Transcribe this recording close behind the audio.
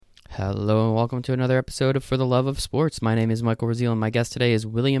Hello and welcome to another episode of For the Love of Sports. My name is Michael Raziel and my guest today is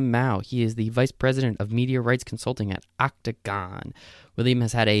William Mao. He is the Vice President of Media Rights Consulting at Octagon. William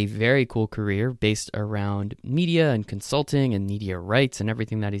has had a very cool career based around media and consulting and media rights and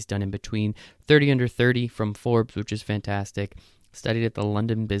everything that he's done in between. 30 Under 30 from Forbes, which is fantastic. Studied at the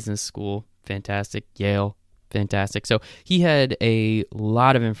London Business School, fantastic. Yale, fantastic. So he had a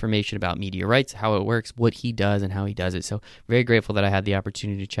lot of information about media rights, how it works, what he does, and how he does it. So very grateful that I had the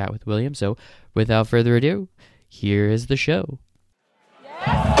opportunity to chat with William. So without further ado, here is the show.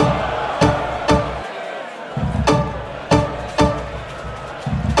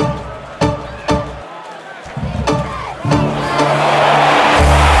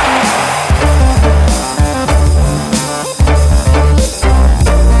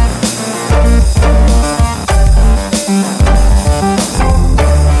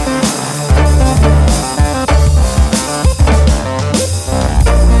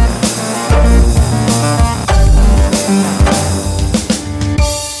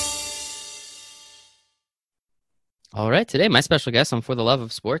 All right, today my special guest on For the Love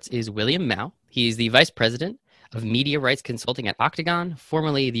of Sports is William Mao. He is the Vice President of Media Rights Consulting at Octagon,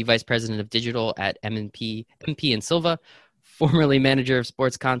 formerly the Vice President of Digital at MP and Silva, formerly Manager of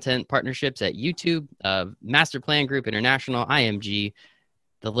Sports Content Partnerships at YouTube, Master Plan Group International, IMG.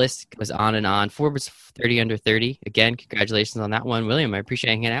 The list goes on and on. Forbes 30 Under 30. Again, congratulations on that one. William, I appreciate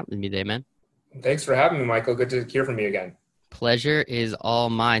hanging out with me today, man. Thanks for having me, Michael. Good to hear from you again. Pleasure is all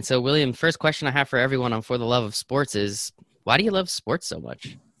mine. So, William, first question I have for everyone on For the Love of Sports is, why do you love sports so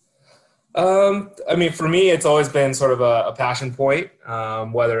much? For me, it's always been sort of a passion point,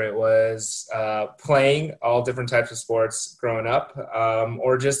 whether it was playing all different types of sports growing up,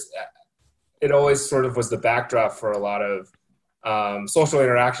 or just it always sort of was the backdrop for a lot of social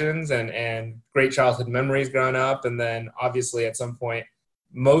interactions and great childhood memories growing up. And then obviously at some point,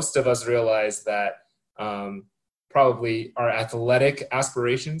 most of us realized that probably our athletic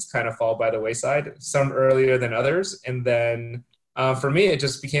aspirations kind of fall by the wayside, some earlier than others. And then for me, it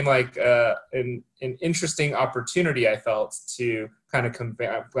just became like an interesting opportunity, I felt, to kind of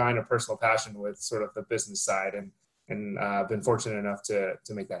combine a personal passion with sort of the business side. And I've been fortunate enough to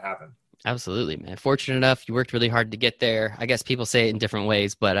make that happen. Absolutely, man. Fortunate enough, you worked really hard to get there. I guess people say it in different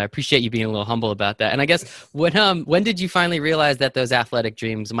ways, but I appreciate you being a little humble about that. And I guess when did you finally realize that those athletic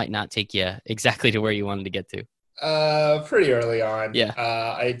dreams might not take you exactly to where you wanted to get to? Pretty early on. Yeah.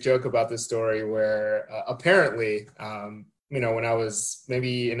 I joke about this story where apparently, when I was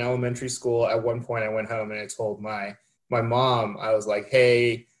maybe in elementary school, at one point I went home and I told my mom, I was like,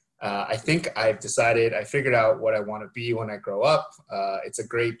 hey, I think I figured out what I want to be when I grow up. It's a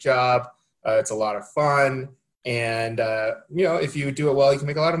great job. It's a lot of fun. And, if you do it well, you can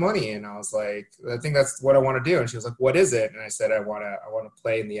make a lot of money. And I was like, I think that's what I want to do. And she was like, what is it? And I said, I want to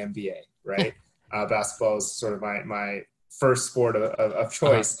play in the NBA, right? Basketball is sort of my first sport of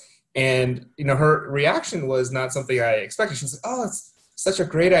choice. Uh-huh. And, her reaction was not something I expected. She was like, oh, it's such a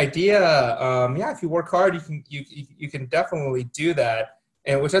great idea. If you work hard, you can definitely do that.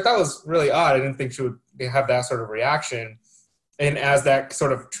 And which I thought was really odd. I didn't think she would have that sort of reaction. And as that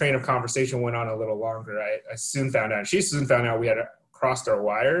sort of train of conversation went on a little longer, I soon found out, she soon found out we had crossed our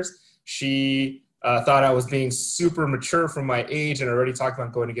wires. She thought I was being super mature for my age and already talked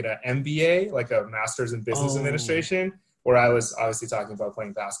about going to get an MBA, like a master's in business administration, where I was obviously talking about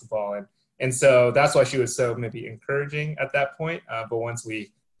playing basketball. And so that's why she was so maybe encouraging at that point. But once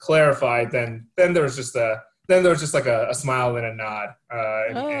we clarified, then there was just like a smile and a nod.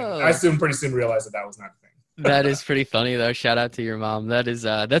 And I pretty soon realized that was not a thing. That is pretty funny though. Shout out to your mom.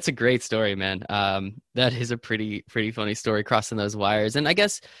 That's a great story, man. That is a pretty funny story, crossing those wires. And I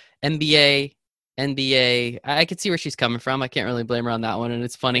guess NBA, I could see where she's coming from. I can't really blame her on that one. And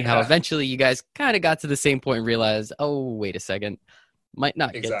it's funny how eventually you guys kind of got to the same point and realized, oh, wait a second, might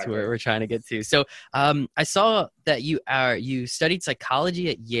not get to where we're trying to get to. So I saw that you studied psychology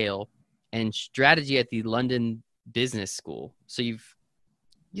at Yale and strategy at the London Business School. So you've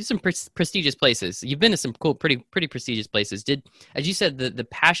some prestigious places. You've been to some cool, pretty prestigious places. As you said, the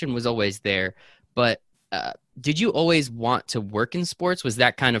passion was always there, but did you always want to work in sports? Was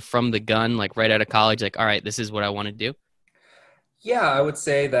that kind of from the gun, like right out of college, like, all right, this is what I want to do? Yeah, I would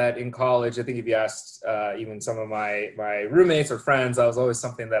say that in college, I think if you asked even some of my roommates or friends, that was always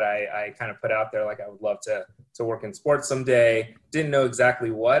something that I kind of put out there, like I would love to work in sports someday. Didn't know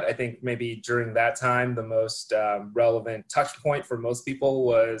exactly what. I think maybe during that time, the most relevant touch point for most people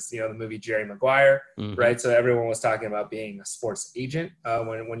was, the movie Jerry Maguire, right? So everyone was talking about being a sports agent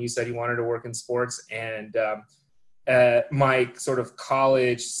when you said you wanted to work in sports. And my sort of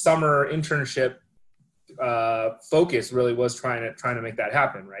college summer internship focus really was trying to make that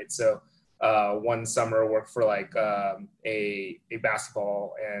happen, right? So one summer worked for like a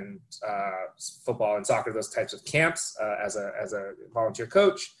basketball and football and soccer, those types of camps as a volunteer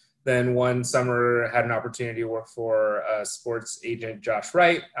coach. Then one summer had an opportunity to work for sports agent Josh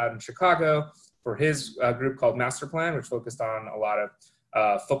Wright out in Chicago for his group called Master Plan, which focused on a lot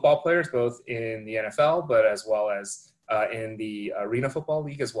of football players, both in the NFL, but as well as in the Arena Football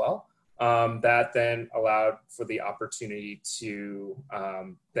League as well. That then allowed for the opportunity to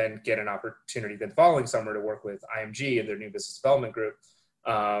then get an opportunity the following summer to work with IMG and their new business development group.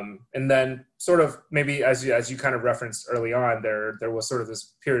 And then sort of maybe as you kind of referenced early on, there was sort of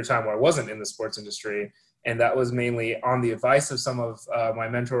this period of time where I wasn't in the sports industry. And that was mainly on the advice of some of my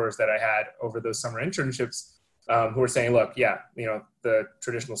mentors that I had over those summer internships, who were saying, look, yeah, the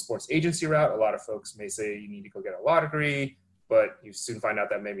traditional sports agency route, a lot of folks may say you need to go get a law degree, but you soon find out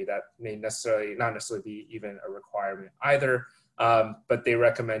that maybe that may not necessarily be even a requirement either. But they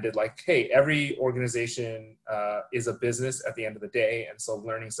recommended like, hey, every organization is a business at the end of the day. And so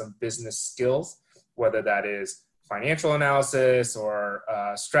learning some business skills, whether that is financial analysis or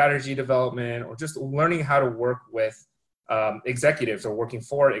strategy development, or just learning how to work with executives or working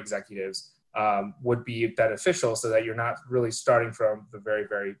for executives would be beneficial, so that you're not really starting from the very,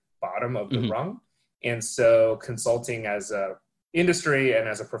 very bottom of the rung. And so consulting as a industry and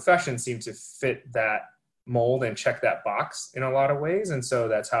as a profession seemed to fit that mold and check that box in a lot of ways. And so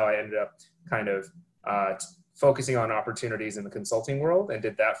that's how I ended up kind of focusing on opportunities in the consulting world, and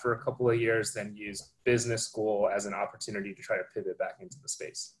did that for a couple of years, then used business school as an opportunity to try to pivot back into the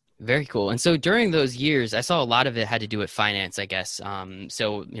space. Very cool. And so during those years, I saw a lot of it had to do with finance, I guess.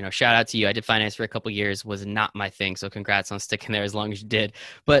 So, shout out to you. I did finance for a couple of years, was not my thing. So congrats on sticking there as long as you did.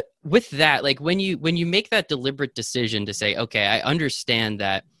 But with that, like when you make that deliberate decision to say, okay, I understand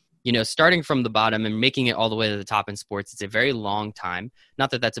that, starting from the bottom and making it all the way to the top in sports, it's a very long time.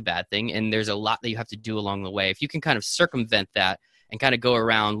 Not that that's a bad thing. And there's a lot that you have to do along the way. If you can kind of circumvent that and kind of go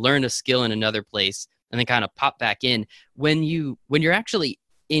around, learn a skill in another place, and then kind of pop back in, when you're actually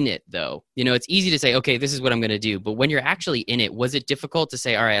in it though, it's easy to say, okay, this is what I'm going to do. But when you're actually in it, was it difficult to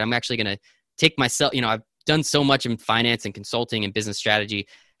say, all right, I'm actually going to take myself, I've done so much in finance and consulting and business strategy.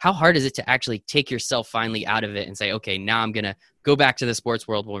 How hard is it to actually take yourself finally out of it and say, okay, now I'm going to go back to the sports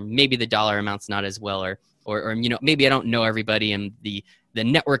world where maybe the dollar amount's not as well, or maybe I don't know everybody and the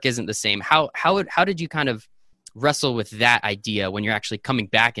network isn't the same. How did you kind of wrestle with that idea when you're actually coming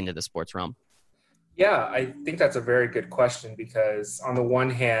back into the sports realm? Yeah, I think that's a very good question, because on the one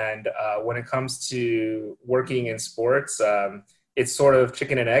hand, when it comes to working in sports, it's sort of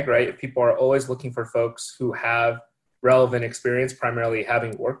chicken and egg, right? People are always looking for folks who have relevant experience, primarily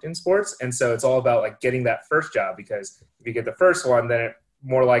having worked in sports. And so it's all about like getting that first job, because if you get the first one, then it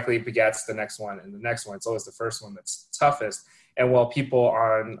more likely begets the next one and the next one. It's always the first one that's toughest. And while people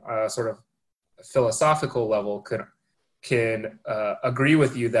on a sort of philosophical level can agree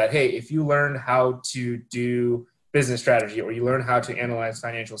with you that, hey, if you learn how to do business strategy, or you learn how to analyze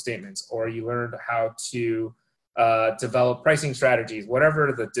financial statements, or you learned how to develop pricing strategies,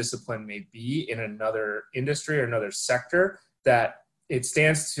 whatever the discipline may be in another industry or another sector, that it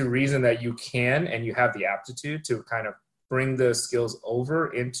stands to reason that you can and you have the aptitude to kind of bring those skills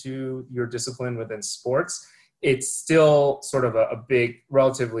over into your discipline within sports. It's still sort of a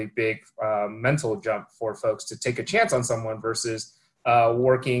relatively big mental jump for folks to take a chance on someone versus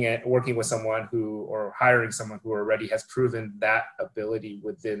working with someone or hiring someone who already has proven that ability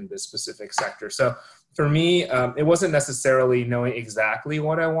within the specific sector. So for me, it wasn't necessarily knowing exactly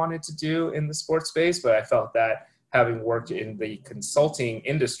what I wanted to do in the sports space, but I felt that having worked in the consulting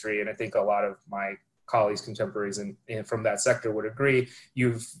industry, and I think a lot of my colleagues, contemporaries and from that sector would agree,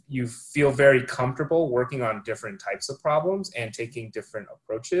 you feel very comfortable working on different types of problems and taking different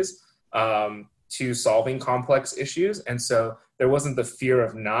approaches to solving complex issues. And so there wasn't the fear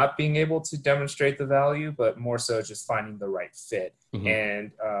of not being able to demonstrate the value, but more so just finding the right fit. Mm-hmm.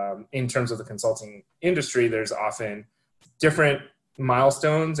 And in terms of the consulting industry, there's often different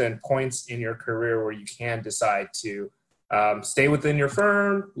milestones and points in your career where you can decide to stay within your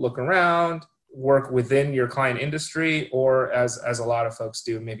firm, look around, work within your client industry, or as a lot of folks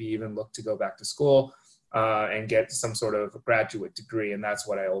do, maybe even look to go back to school and get some sort of graduate degree. And that's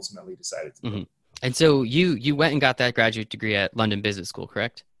what I ultimately decided to do. Mm-hmm. And so you went and got that graduate degree at London Business School,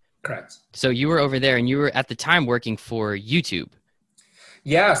 correct? Correct. So you were over there and you were at the time working for YouTube.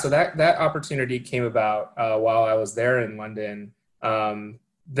 Yeah, so that opportunity came about while I was there in London.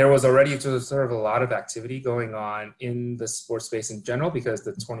 There was already sort of a lot of activity going on in the sports space in general, because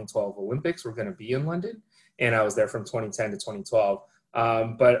the 2012 Olympics were going to be in London, and I was there from 2010 to 2012.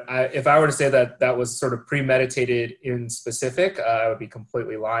 But if I were to say that that was sort of premeditated in specific, I would be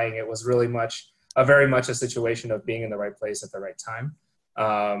completely lying. It was really very much a situation of being in the right place at the right time.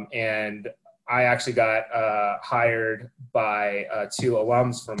 And I actually got hired by two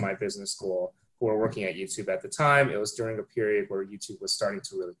alums from my business school who were working at YouTube at the time. It was during a period where YouTube was starting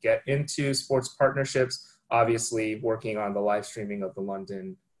to really get into sports partnerships. Obviously, working on the live streaming of the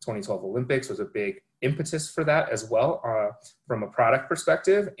London 2012 Olympics was a big impetus for that as well, from a product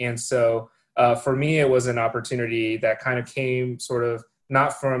perspective. And so for me, it was an opportunity that kind of came sort of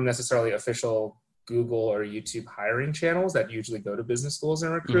not from necessarily official Google or YouTube hiring channels that usually go to business schools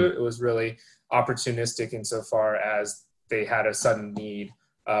and recruit. It was really opportunistic insofar as they had a sudden need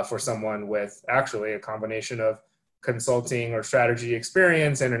for someone with actually a combination of consulting or strategy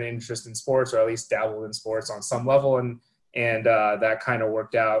experience and an interest in sports, or at least dabbled in sports on some level. And that kind of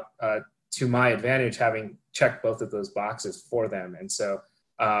worked out to my advantage, having checked both of those boxes for them. And so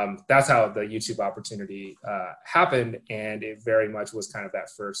that's how the YouTube opportunity happened. And it very much was kind of that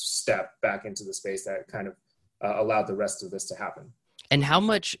first step back into the space that kind of allowed the rest of this to happen. And how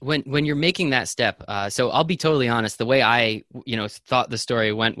much, when you're making that step, so I'll be totally honest, the way I, thought the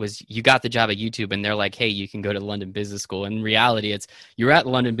story went was you got the job at YouTube and they're like, hey, you can go to London Business School. In reality, it's you're at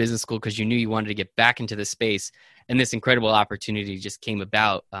London Business School because you knew you wanted to get back into the space. And this incredible opportunity just came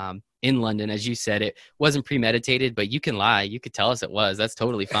about in London. As you said, it wasn't premeditated, but you can lie. You could tell us it was. That's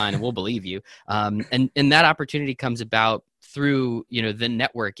totally fine. And we'll believe you. And that opportunity comes about through, the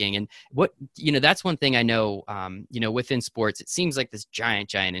networking. And what, that's one thing I know, within sports, it seems like this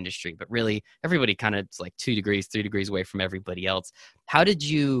giant industry, but really everybody kind of is like 2 degrees, 3 degrees away from everybody else. How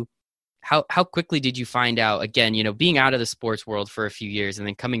quickly did you find out, again, being out of the sports world for a few years and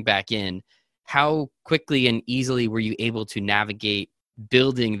then coming back in, how quickly and easily were you able to navigate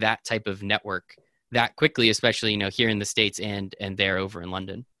building that type of network that quickly, especially, here in the States and there over in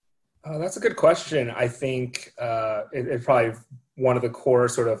London? That's a good question. I think it's probably one of the core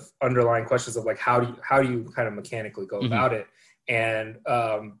sort of underlying questions of like, how do you kind of mechanically go about it? And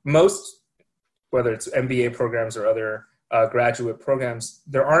most, whether it's MBA programs or other graduate programs,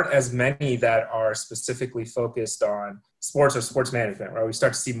 there aren't as many that are specifically focused on sports or sports management, right? We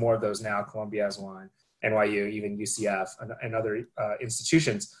start to see more of those now. Columbia has one, NYU, even UCF and other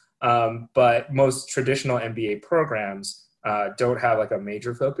institutions. But most traditional MBA programs don't have like a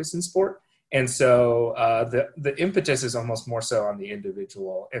major focus in sport. And so the impetus is almost more so on the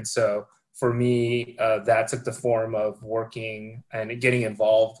individual. And so for me, that took the form of working and getting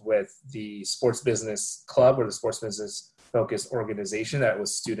involved with the sports business club or the sports business focused organization that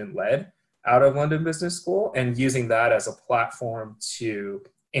was student led out of London Business School, and using that as a platform to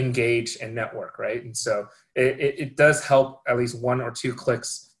engage and network, right? And so it does help at least 1 or 2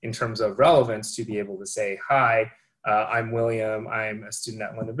 clicks in terms of relevance to be able to say, hi, I'm William. I'm a student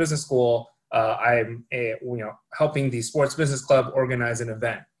at London Business School. I'm helping the Sports Business Club organize an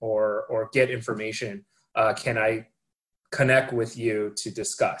event or get information. Can I connect with you to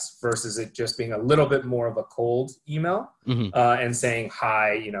discuss? Versus it just being a little bit more of a cold email and saying,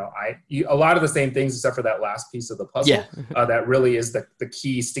 hi, a lot of the same things except for that last piece of the puzzle. That really is the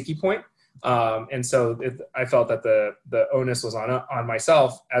key sticky point. And so I felt that the onus was on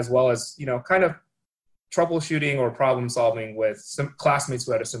myself, as well as, kind of troubleshooting or problem solving with some classmates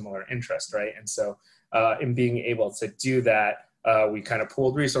who had a similar interest, right? And so in being able to do that, we kind of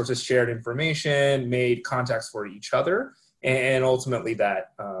pooled resources, shared information, made contacts for each other, and ultimately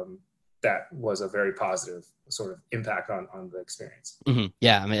that was a very positive sort of impact on the experience.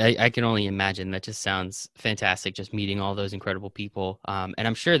 Yeah, I mean, I can only imagine. That just sounds fantastic, just meeting all those incredible people. And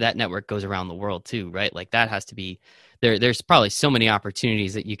I'm sure that network goes around the world too, right? Like that has to be there's probably so many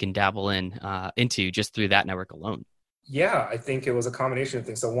opportunities that you can dabble into just through that network alone. Yeah, I think it was a combination of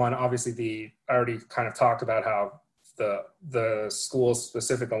things. So one, obviously I already kind of talked about how the school's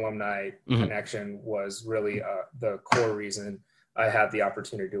specific alumni connection was really the core reason I had the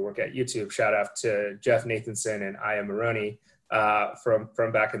opportunity to work at YouTube. Shout out to Jeff Nathanson and Aya Maroney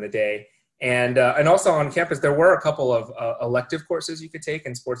from back in the day. And also on campus, there were a couple of elective courses you could take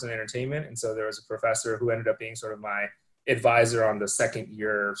in sports and entertainment. And so there was a professor who ended up being sort of my advisor on the second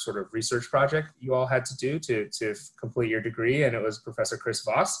year sort of research project you all had to do to complete your degree. And it was Professor Chris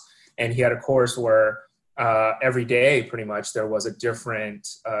Voss. And he had a course where every day, pretty much, there was a different,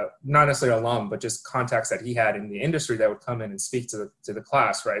 not necessarily alum, but just contacts that he had in the industry that would come in and speak to the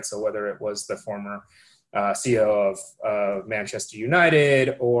class, right? So whether it was the former CEO of Manchester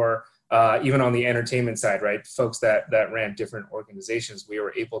United or even on the entertainment side, right? Folks that ran different organizations, we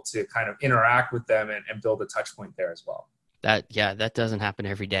were able to kind of interact with them and build a touch point there as well. That doesn't happen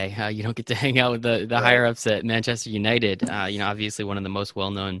every day. You don't get to hang out with the Right. higher ups at Manchester United. Obviously one of the most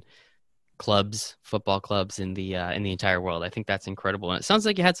well-known clubs, football clubs in the entire world. I think that's incredible, and it sounds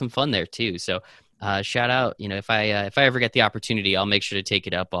like you had some fun there too. So, shout out. If I ever get the opportunity, I'll make sure to take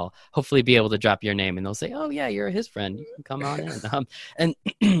it up. I'll hopefully be able to drop your name, and they'll say, "Oh yeah, you're his friend. You can come on in." And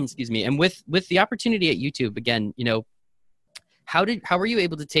excuse me. And with the opportunity at YouTube again, how were you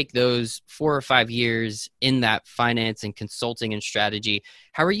able to take those 4 or 5 years in that finance and consulting and strategy?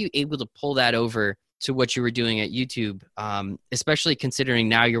 How are you able to pull that over to what you were doing at YouTube, especially considering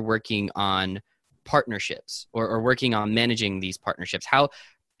now you're working on partnerships or working on managing these partnerships?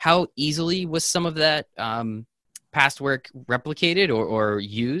 How easily was some of that past work replicated or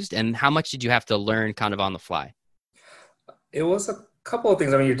used, and how much did you have to learn kind of on the fly? It was a couple of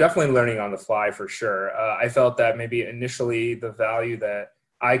things. I mean, you're definitely learning on the fly for sure. I felt that maybe initially the value that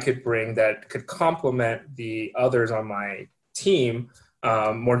I could bring that could complement the others on my team,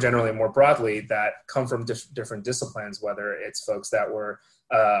 more generally, more broadly, that come from different disciplines, whether it's folks that were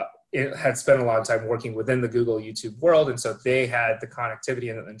had spent a lot of time working within the Google YouTube world, and so they had the connectivity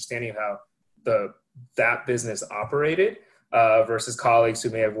and the understanding of how that business operated, versus colleagues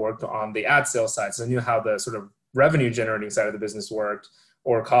who may have worked on the ad sales side, so they knew how the sort of revenue generating side of the business worked,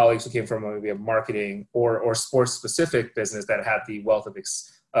 or colleagues who came from maybe a marketing or sports specific business that had the wealth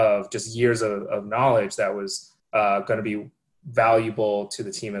of just years of knowledge that was going to be valuable to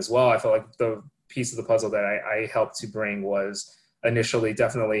the team as well. I felt like the piece of the puzzle that I helped to bring was initially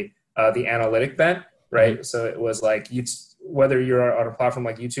definitely the analytic bent, right? Mm-hmm. So it was like whether you're on a platform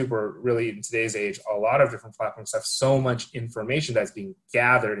like YouTube or really in today's age, a lot of different platforms have so much information that's being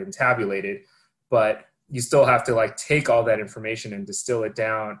gathered and tabulated, but you still have to like take all that information and distill it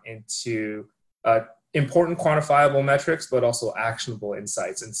down into important quantifiable metrics, but also actionable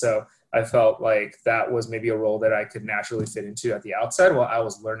insights. And so I felt like that was maybe a role that I could naturally fit into at the outset while I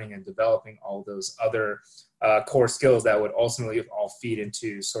was learning and developing all those other core skills that would ultimately all feed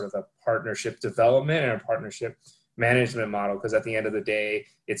into sort of a partnership development and a partnership management model. Because at the end of the day,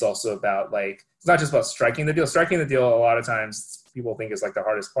 it's also about like, it's not just about striking the deal. Striking the deal, a lot of times people think is like the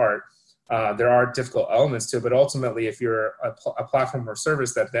hardest part. There are difficult elements to it, but ultimately if you're a platform or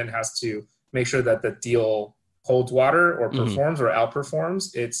service that then has to make sure that the deal holds water or performs or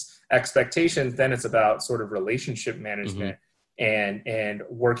outperforms its expectations, then it's about sort of relationship management and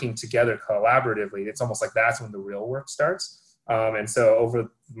working together collaboratively. It's almost like that's when the real work starts. And so over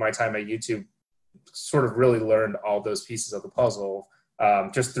my time at YouTube, sort of really learned all those pieces of the puzzle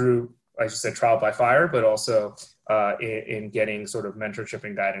just through, like you said, trial by fire, but also in getting sort of mentorship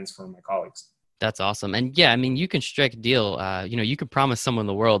and guidance from my colleagues. That's awesome. And yeah, I mean, you can strike a deal. You could promise someone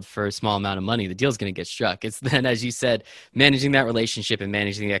the world for a small amount of money. The deal's going to get struck. It's then, as you said, managing that relationship and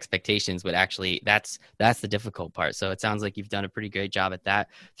managing the expectations. But actually, that's the difficult part. So it sounds like you've done a pretty great job at that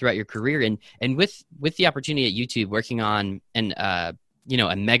throughout your career. And with the opportunity at YouTube, working on a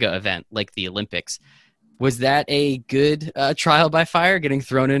mega event like the Olympics, was that a good trial by fire? Getting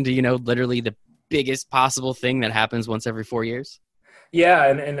thrown into literally the biggest possible thing that happens once every 4 years.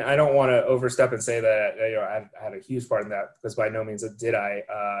 Yeah, and I don't want to overstep and say that I had a huge part in that, because by no means did I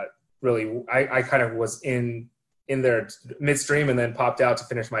really. I kind of was in there midstream and then popped out to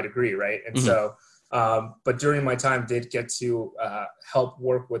finish my degree, right? And so, but during my time, did get to help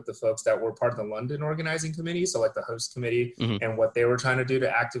work with the folks that were part of the London organizing committee, so like the host committee and what they were trying to do to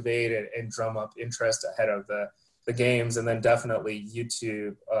activate and drum up interest ahead of the games, and then definitely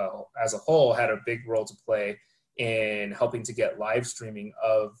YouTube as a whole had a big role to play in helping to get live streaming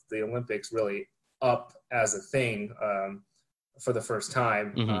of the Olympics really up as a thing for the first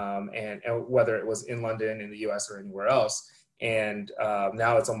time, and whether it was in London, in the US, or anywhere else. And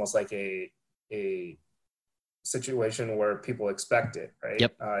now it's almost like a situation where people expect it, right?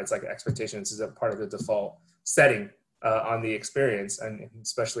 Yep. It's like expectations is a part of the default setting on the experience, and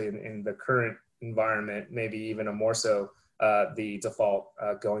especially in the current environment, maybe even a more so the default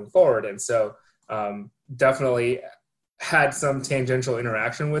going forward. And so definitely had some tangential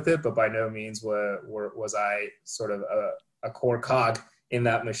interaction with it, but by no means was I sort of a core cog in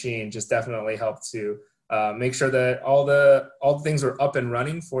that machine. Just definitely helped to make sure that all the things were up and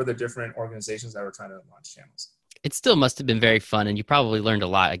running for the different organizations that were trying to launch channels. It still must have been very fun, and you probably learned a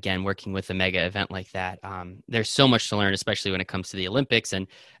lot, again, working with a mega event like that. There's so much to learn, especially when it comes to the Olympics. And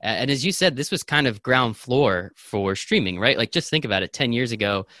as you said, this was kind of ground floor for streaming, right? Like, just think about it. 10 years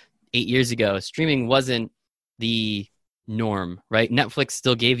ago, 8 years ago, streaming wasn't the norm, right? Netflix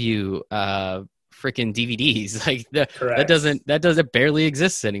still gave you freaking DVDs. Like that barely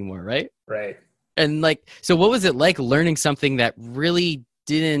exists anymore, right? Right. And like, so what was it like learning something that really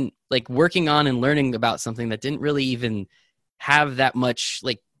didn't, like working on and learning about something that didn't really even have that much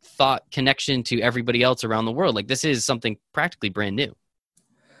like thought connection to everybody else around the world. Like this is something practically brand new.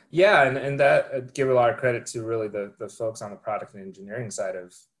 Yeah, and that give a lot of credit to really the folks on the product and engineering side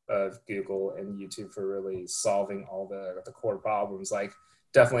of Google and YouTube for really solving all the core problems. Like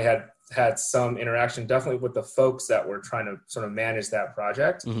definitely had some interaction definitely with the folks that were trying to sort of manage that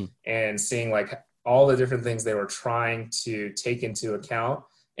project, and seeing like all the different things they were trying to take into account.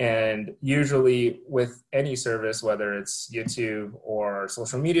 And usually with any service, whether it's YouTube or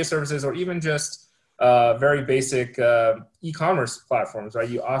social media services, or even just very basic e-commerce platforms, right?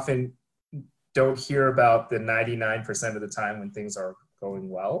 You often don't hear about the 99% of the time when things are going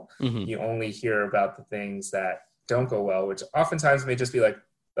well. You only hear about the things that don't go well, which oftentimes may just be like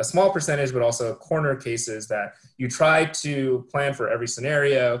a small percentage, but also corner cases that you try to plan for every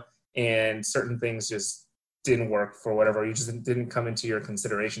scenario and certain things just didn't work for whatever, you just didn't come into your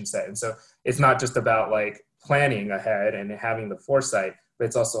consideration set. And so it's not just about like planning ahead and having the foresight, but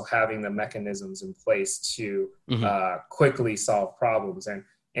it's also having the mechanisms in place to quickly solve problems.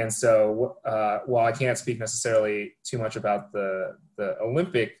 And so while I can't speak necessarily too much about the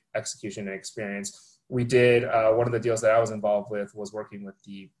Olympic execution and experience, we did, one of the deals that I was involved with was working with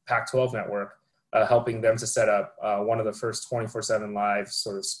the Pac-12 network, helping them to set up one of the first 24/7 live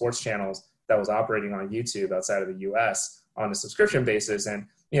sort of sports channels that was operating on YouTube outside of the US on a subscription basis. And,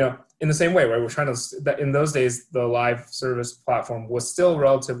 you know, in the same way, right, we're trying to, in those days, the live service platform was still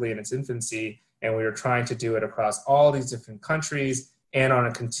relatively in its infancy, and we were trying to do it across all these different countries and on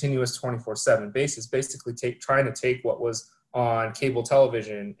a continuous 24/7 basis, basically trying to take what was on cable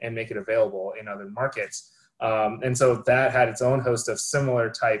television and make it available in other markets. And so that had its own host of similar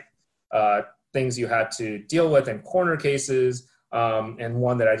type things you had to deal with and corner cases. And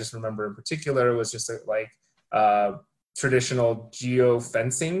one that I just remember in particular was just traditional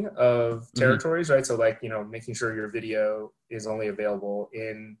geo-fencing of territories, right? So like, you know, making sure your video is only available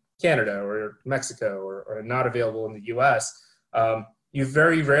in Canada or Mexico or not available in the US. You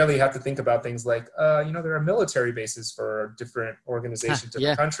very rarely have to think about things like, you know, there are military bases for different organizations,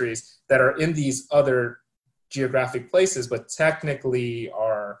 different countries that are in these other geographic places, but technically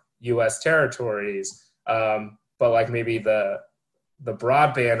are US territories. But like maybe the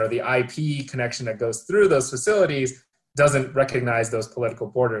broadband or the IP connection that goes through those facilities doesn't recognize those political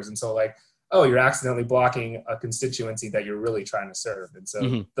borders. And so like, oh, you're accidentally blocking a constituency that you're really trying to serve. And so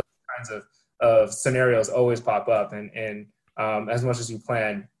those kinds of scenarios always pop up. And as much as you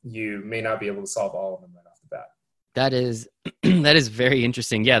plan, you may not be able to solve all of them right off the bat. That is that is very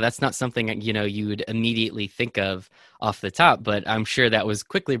interesting. Yeah, that's not something, you know, you would immediately think of off the top, but I'm sure that was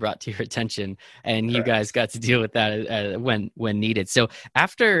quickly brought to your attention, and you guys got to deal with that when needed. So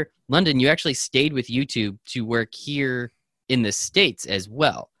after London, you actually stayed with YouTube to work here in the States as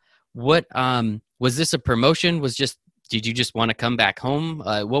well. What was this a promotion? Did you just want to come back home?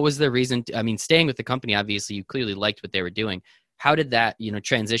 What was the reason? I mean, staying with the company, obviously, you clearly liked what they were doing. How did that, you know,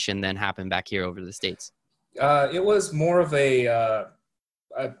 transition then happen back here over to the States? It was more of it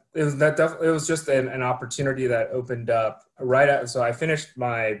was just an opportunity that opened up so I finished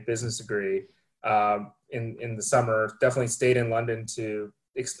my business degree in the summer. Definitely stayed in London to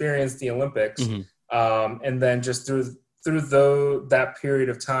experience the Olympics, and then just through that period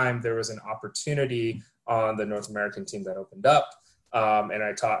of time, there was an opportunity on the North American team that opened up. And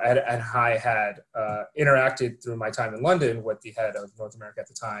I had interacted through my time in London with the head of North America at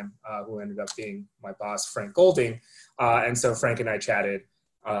the time, who ended up being my boss, Frank Golding. And so Frank and I chatted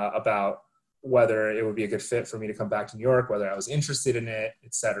about whether it would be a good fit for me to come back to New York, whether I was interested in it,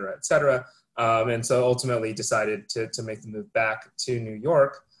 et cetera, et cetera. And so ultimately decided to make the move back to New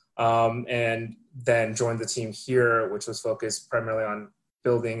York, and then joined the team here, which was focused primarily on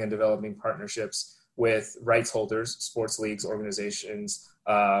building and developing partnerships with rights holders, sports leagues, organizations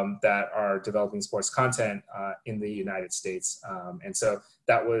that are developing sports content in the United States. And so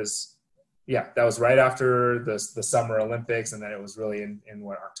that was right after the Summer Olympics. And then it was really in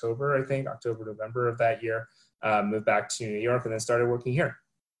October, November of that year, moved back to New York and then started working here.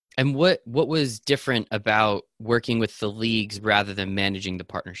 And what was different about working with the leagues rather than managing the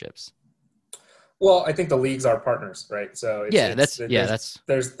partnerships? Well, I think the leagues are partners, right? So there's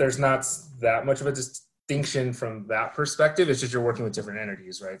not that much of a distinction from that perspective. It's just you're working with different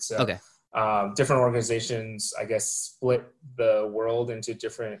entities, right? So different organizations, I guess, split the world into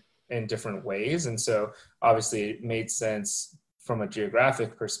different ways, and so obviously it made sense from a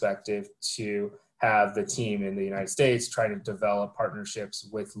geographic perspective to have the team in the United States trying to develop partnerships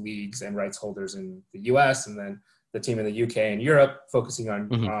with leagues and rights holders in the US, and then the team in the UK and Europe focusing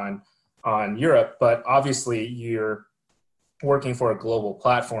on Europe. But obviously you're working for a global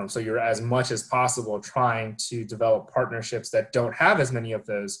platform. So you're as much as possible trying to develop partnerships that don't have as many of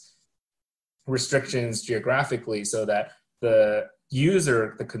those restrictions geographically, so that the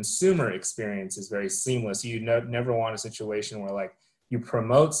user, the consumer experience is very seamless. You never want a situation where like you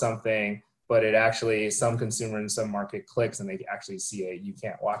promote something, but it actually, some consumer in some market clicks and they actually see you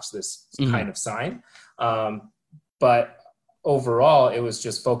can't watch this kind of sign. But overall, it was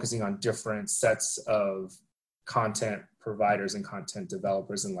just focusing on different sets of content providers and content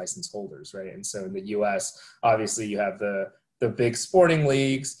developers and license holders, right? And so in the US, obviously you have the big sporting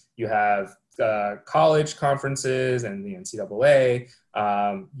leagues, you have college conferences and the NCAA.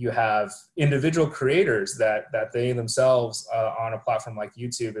 You have individual creators that they themselves on a platform like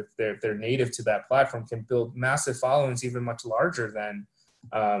YouTube, if they're native to that platform, can build massive followings, even much larger than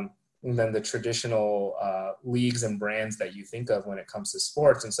the traditional leagues and brands that you think of when it comes to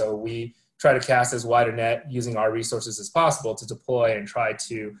sports. And so we try to cast as wide a net using our resources as possible to deploy and try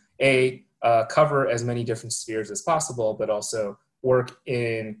to cover as many different spheres as possible, but also work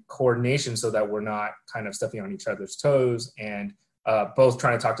in coordination so that we're not kind of stepping on each other's toes and both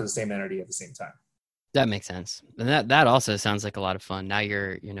trying to talk to the same entity at the same time. That makes sense. And that also sounds like a lot of fun. Now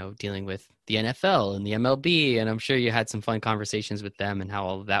you're, dealing with the NFL and the MLB, and I'm sure you had some fun conversations with them and how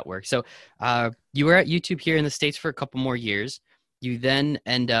all of that works. So you were at YouTube here in the States for a couple more years. You then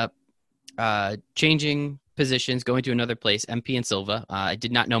end up changing positions, going to another place, MP and Silva. I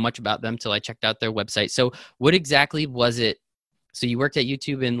did not know much about them till I checked out their website. So what exactly was it? So you worked at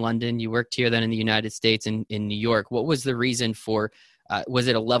YouTube in London, you worked here then in the United States and in New York. What was the reason for, was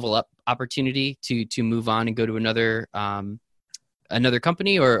it a level up opportunity to move on and go to another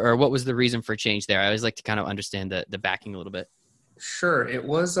company, or what was the reason for change there? I always like to kind of understand the backing a little bit. Sure. It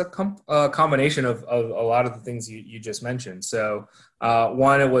was a combination of a lot of the things you just mentioned. So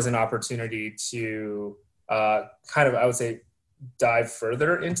one, it was an opportunity to kind of, I would say, dive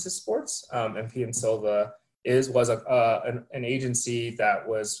further into sports. MP and Silva was an agency that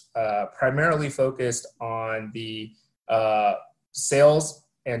was primarily focused on the sales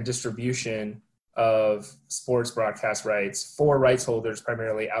and distribution of sports broadcast rights for rights holders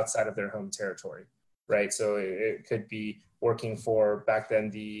primarily outside of their home territory, right? So it could be working for, back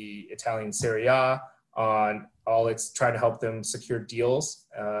then, the Italian Serie A on all its, trying to help them secure deals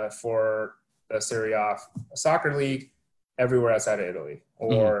for the Serie A soccer league everywhere outside of Italy.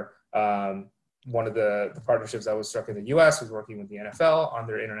 Or one of the partnerships I was struck in the US was working with the NFL on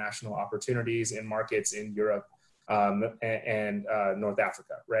their international opportunities in markets in Europe and North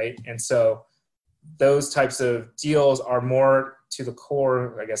Africa, right? And so those types of deals are more to the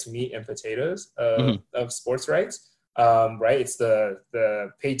core, I guess, meat and potatoes of sports rights, right? It's the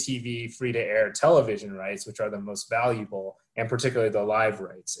pay TV, free to air television rights, which are the most valuable, and particularly the live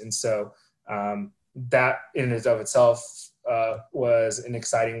rights. And so that in and of itself was an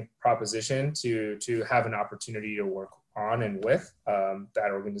exciting proposition to have an opportunity to work on and with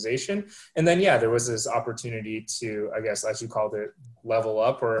that organization. And then, there was this opportunity to, I guess, as you called it, level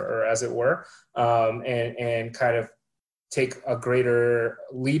up or as it were, and kind of take a greater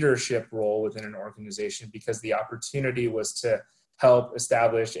leadership role within an organization, because the opportunity was to help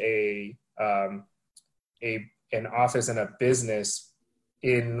establish an office and a business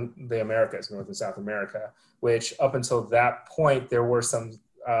in the Americas, North and South America, which up until that point, there were some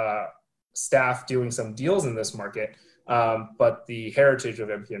staff doing some deals in this market. But the heritage of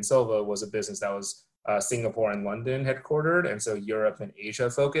MP and Silva was a business that was Singapore and London headquartered, and so Europe and Asia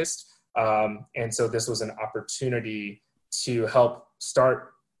focused. And so this was an opportunity to help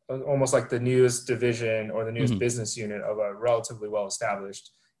start almost like the newest division or the newest business unit of a relatively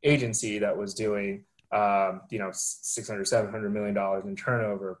well-established agency that was doing $600, $700 million in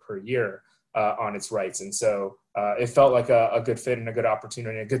turnover per year on its rights. And so it felt like a good fit and a good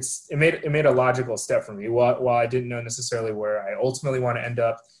opportunity. It made a logical step for me. While I didn't know necessarily where I ultimately want to end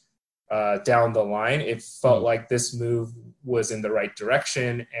up down the line, it felt like this move was in the right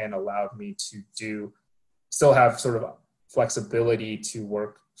direction and allowed me to still have sort of flexibility to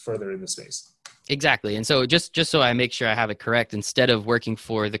work further in the space. Exactly. And so just so I make sure I have it correct, instead of working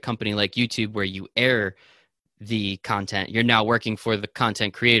for the company like YouTube where you air the content, you're now working for the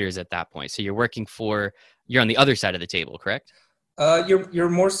content creators at that point. So you're on the other side of the table, correct? You're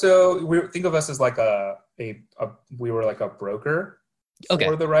more so, think of us as like we were like a broker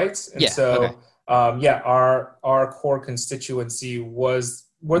for the rights. And our core constituency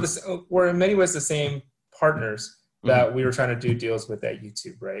were in many ways the same partners that we were trying to do deals with at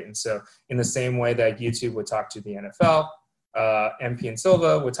YouTube, right? And so in the same way that YouTube would talk to the NFL, MP and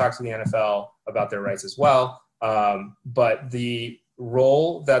Silva would talk to the NFL about their rights as well. But the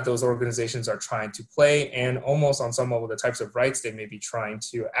role that those organizations are trying to play, and almost on some level the types of rights they may be trying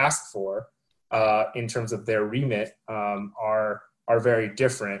to ask for in terms of their remit are very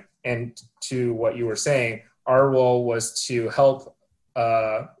different. And to what you were saying, our role was to help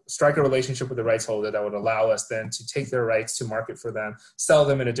strike a relationship with the rights holder that would allow us then to take their rights to market for them, sell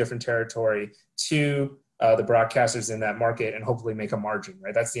them in a different territory to the broadcasters in that market, and hopefully make a margin,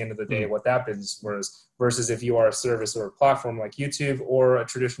 right? That's the end of the day what that business was, versus if you are a service or a platform like YouTube or a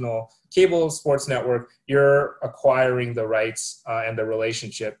traditional cable sports network, you're acquiring the rights and the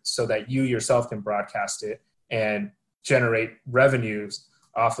relationship so that you yourself can broadcast it and generate revenues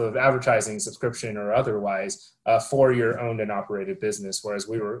off of advertising, subscription, or otherwise for your owned and operated business, whereas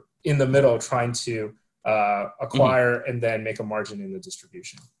we were in the middle trying to acquire and then make a margin in the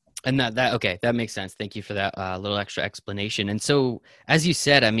distribution. And that makes sense. Thank you for that little extra explanation. And so, as you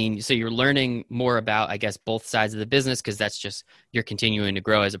said, I mean, so you're learning more about, I guess, both sides of the business, because that's just, you're continuing to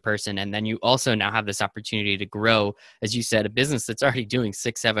grow as a person. And then you also now have this opportunity to grow, as you said, a business that's already doing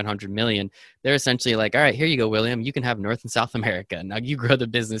 600-700 million. They're essentially like, all right, here you go, William, you can have North and South America. Now you grow the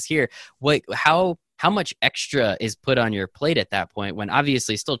business here. How much extra is put on your plate at that point, when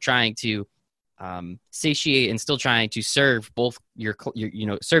obviously still trying to satiate and still trying to serve both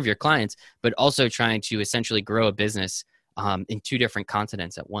serve your clients, but also trying to essentially grow a business in two different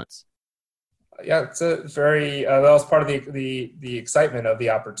continents at once? Yeah, it's a very that was part of the excitement of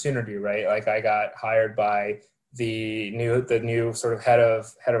the opportunity, right? Like, I got hired by the new sort of head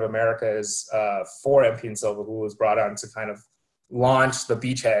of Americas for MP and Silva, who was brought on to kind of launch the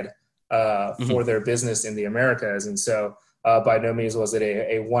beachhead for their business in the Americas. And so by no means was it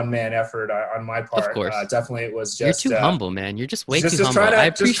a one-man effort on my part. Of course. Definitely it was just... You're too humble, man. You're just way too humble. I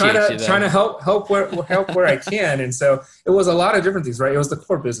appreciate you, trying to help where I can. And so it was a lot of different things, right? It was the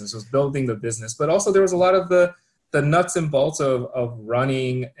core business, it was building the business, but also there was a lot of the nuts and bolts of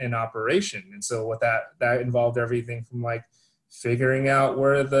running an operation. And so what that involved everything from like figuring out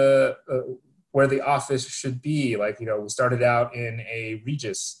where the office should be. Like, we started out in a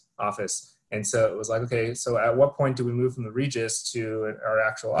Regis office. And so it was like, okay, so at what point do we move from the Regis to our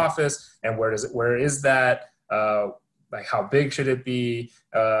actual office? And where is that? Like, how big should it be?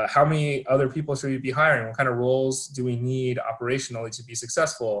 How many other people should we be hiring? What kind of roles do we need operationally to be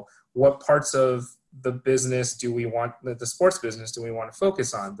successful? What parts of the business the sports business do we want to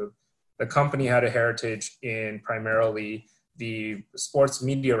focus on? The company had a heritage in primarily the sports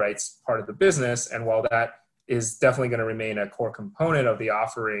media rights part of the business. And while that is definitely going to remain a core component of the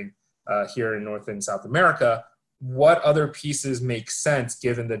offering here in North and South America, what other pieces make sense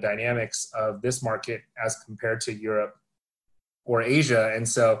given the dynamics of this market as compared to Europe or Asia? And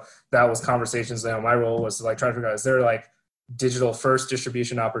so that was conversations. My role was to like try to figure out, is there like digital first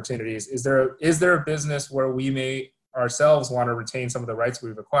distribution opportunities? Is there a business where we may ourselves want to retain some of the rights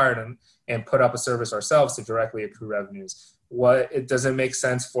we've acquired and put up a service ourselves to directly accrue revenues? Does it make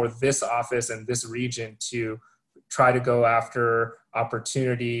sense for this office and this region to try to go after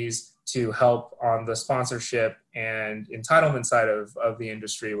opportunities to help on the sponsorship and entitlement side of the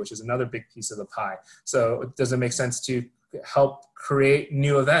industry, which is another big piece of the pie? So does it make sense to help create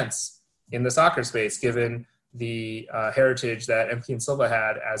new events in the soccer space, given the heritage that MP and Silva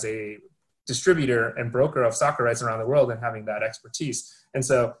had as a distributor and broker of soccer rights around the world and having that expertise? And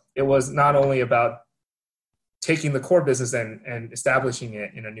so it was not only about taking the core business and establishing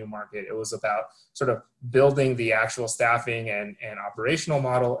it in a new market. It was about sort of building the actual staffing and operational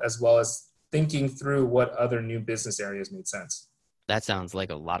model, as well as thinking through what other new business areas made sense. That sounds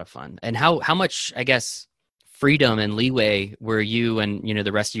like a lot of fun. And how much, I guess, freedom and leeway were you and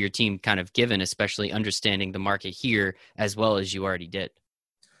the rest of your team kind of given, especially understanding the market here as well as you already did?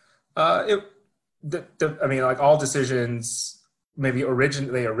 Like all decisions maybe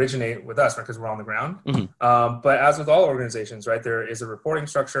they originate with us, right? Because we're on the ground. But as with all organizations, right, there is a reporting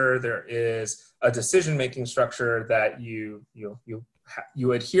structure, there is a decision-making structure that you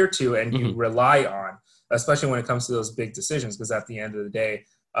adhere to and you rely on, especially when it comes to those big decisions. Because at the end of the day,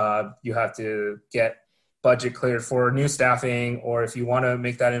 you have to get budget cleared for new staffing, or if you want to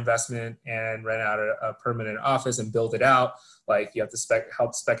make that investment and rent out a permanent office and build it out, like you have to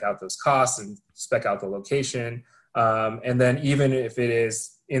help spec out those costs and spec out the location. And then even if it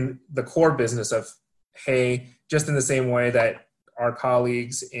is in the core business of, hey, just in the same way that our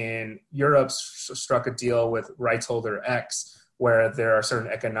colleagues in Europe struck a deal with rights holder X, where there are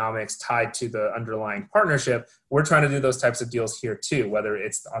certain economics tied to the underlying partnership, we're trying to do those types of deals here too, whether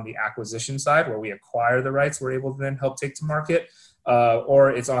it's on the acquisition side where we acquire the rights we're able to then help take to market, or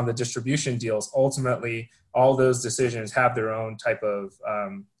it's on the distribution deals. Ultimately, all those decisions have their own type of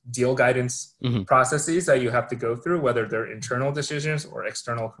deal guidance Mm-hmm. processes that you have to go through, whether they're internal decisions or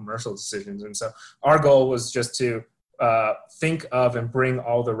external commercial decisions. And so our goal was just to think of and bring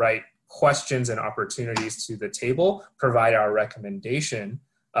all the right questions and opportunities to the table, provide our recommendation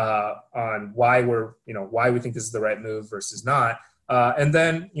on why we think this is the right move versus not, and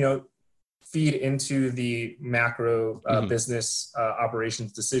then feed into the macro business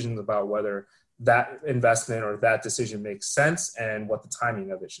operations decisions about whether that investment or that decision makes sense and what the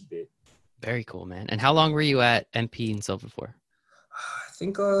timing of it should be. Very cool, man. And how long were you at MP and Silva for? I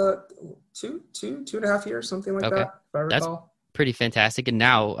think two and a half years, something like that, if I recall. That's pretty fantastic. And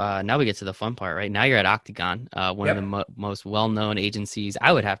now we get to the fun part, right? Now you're at Octagon, one of the most well-known agencies,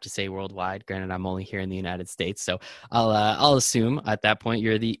 I would have to say, worldwide. Granted, I'm only here in the United States, so I'll assume at that point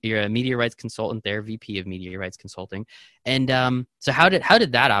you're a media rights consultant there, VP of Media Rights Consulting. And so how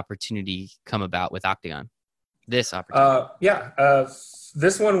did that opportunity come about with Octagon? This opportunity?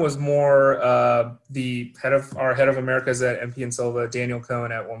 This one was more the head of Americas at MP and Silva, Daniel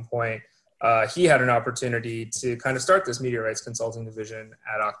Cohen, at one point. He had an opportunity to kind of start this media rights consulting division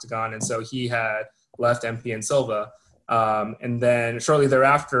at Octagon. And so he had left MP and Silva. And then shortly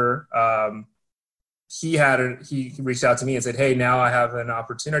thereafter, he reached out to me and said, hey, now I have an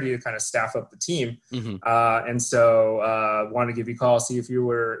opportunity to kind of staff up the team. Mm-hmm. And so wanted to give you a call, see if you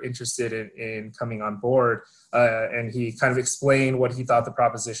were interested in coming on board. And he kind of explained what he thought the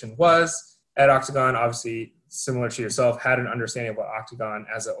proposition was at Octagon. Obviously, similar to yourself, had an understanding of what Octagon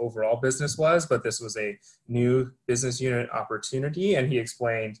as an overall business was, but this was a new business unit opportunity. And he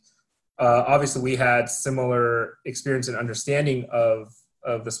explained, obviously we had similar experience and understanding of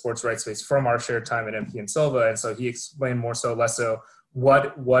the sports rights space from our shared time at MP and Silva. And so he explained more so, less so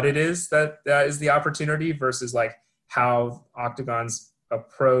what it is that is the opportunity versus like how Octagon's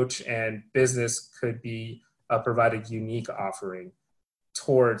approach and business could be provide a unique offering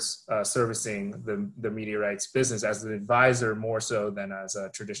towards servicing the media rights business as an advisor more so than as a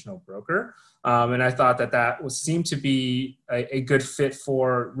traditional broker. And I thought that seemed to be a good fit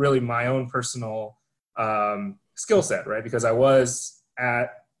for really my own personal skill set, right? Because I was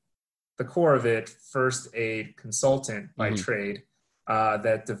at the core of it, first aid consultant by trade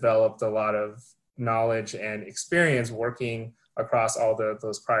that developed a lot of knowledge and experience working across all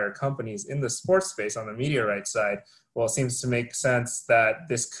those prior companies in the sports space on the media rights side. Well, it seems to make sense that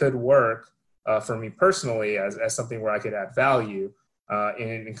this could work for me personally as something where I could add value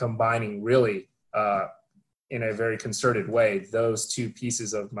in combining really in a very concerted way those two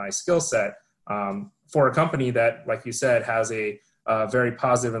pieces of my skill set for a company that, like you said, has a very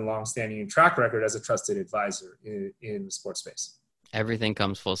positive and long-standing track record as a trusted advisor in the sports space. Everything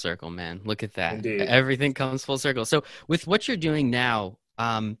comes full circle, man. Look at that. Indeed. Everything comes full circle. So with what you're doing now,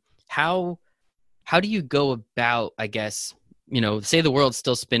 how do you go about, I guess, say the world's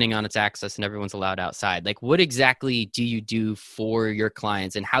still spinning on its axis and everyone's allowed outside. Like, what exactly do you do for your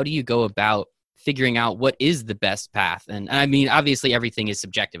clients, and how do you go about figuring out what is the best path? And I mean, obviously everything is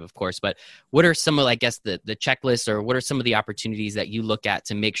subjective, of course, but what are some of, I guess, the checklists, or what are some of the opportunities that you look at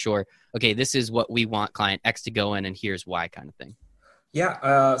to make sure, okay, this is what we want client X to go in and here's why, kind of thing?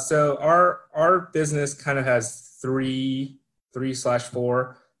 Yeah. So our business kind of has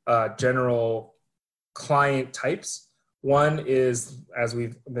 3/4 general client types. One is, as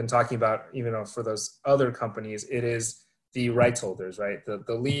we've been talking about, even for those other companies, it is the rights holders, right?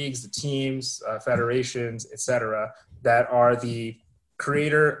 The leagues, the teams, federations, et cetera, that are the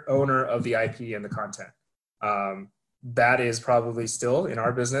creator, owner of the IP and the content. That is probably still, in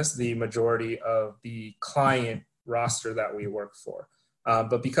our business, the majority of the client roster that we work for.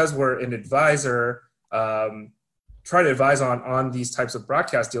 But because we're an advisor, try to advise on these types of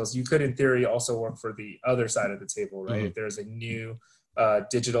broadcast deals, you could in theory also work for the other side of the table, right? Mm-hmm. If there's a new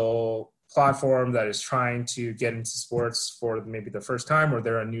digital platform that is trying to get into sports for maybe the first time, or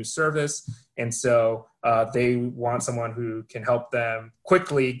they're a new service, and so they want someone who can help them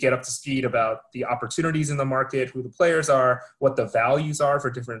quickly get up to speed about the opportunities in the market, who the players are, what the values are for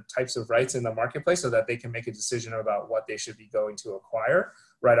different types of rights in the marketplace, so that they can make a decision about what they should be going to acquire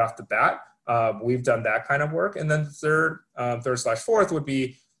right off the bat. We've done that kind of work. And then third/fourth would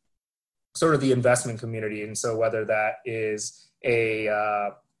be sort of the investment community. And so whether that is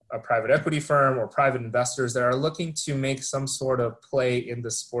a private equity firm or private investors that are looking to make some sort of play in the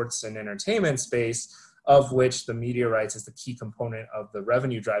sports and entertainment space, of which the media rights is the key component of the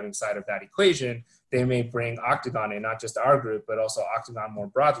revenue driving side of that equation, they may bring Octagon in, not just our group, but also Octagon more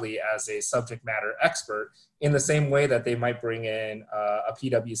broadly as a subject matter expert, in the same way that they might bring in a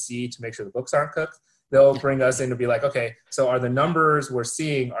PwC to make sure the books aren't cooked. They'll bring us in to be like, okay, so are the numbers we're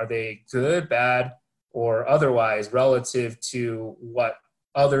seeing, are they good, bad, or otherwise relative to what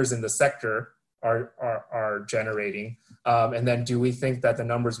others in the sector are generating? And then do we think that the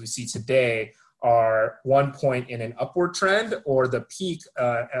numbers we see today are one point in an upward trend or the peak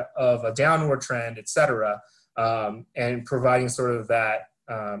of a downward trend, et cetera, and providing sort of that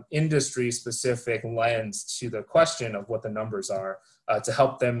industry-specific lens to the question of what the numbers are to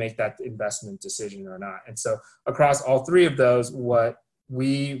help them make that investment decision or not. And so across all three of those, what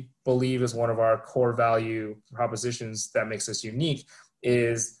we believe is one of our core value propositions that makes us unique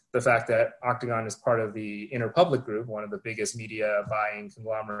is the fact that Octagon is part of the Interpublic Group, one of the biggest media buying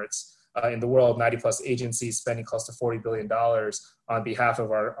conglomerates in the world, 90 plus agencies spending close to $40 billion on behalf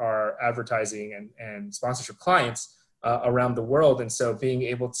of our advertising and sponsorship clients around the world. And so being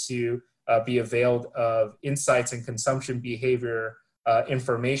able to be availed of insights and consumption behavior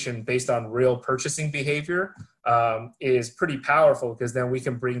information based on real purchasing behavior is pretty powerful, because then we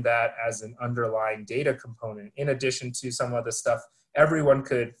can bring that as an underlying data component in addition to some of the stuff everyone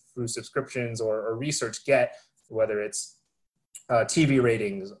could through subscriptions or research get, whether it's TV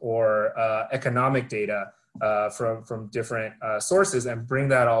ratings or economic data from different sources, and bring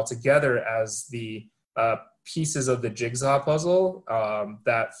that all together as the pieces of the jigsaw puzzle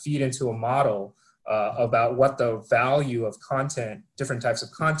that feed into a model about what the value of content, different types of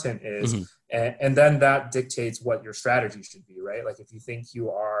content is. Mm-hmm. And then that dictates what your strategy should be, right? Like if you think you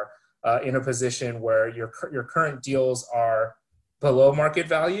are in a position where your current deals are below market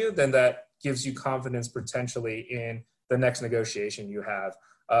value, then that gives you confidence potentially in the next negotiation you have.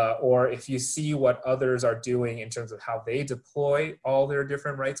 Or if you see what others are doing in terms of how they deploy all their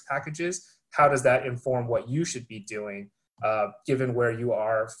different rights packages, how does that inform what you should be doing, given where you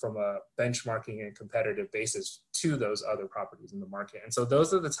are from a benchmarking and competitive basis to those other properties in the market? And so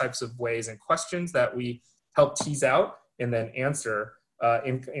those are the types of ways and questions that we help tease out and then answer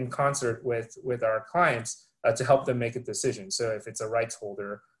in concert with our clients to help them make a decision. So if it's a rights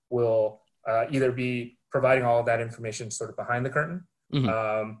holder, we'll either be providing all of that information sort of behind the curtain,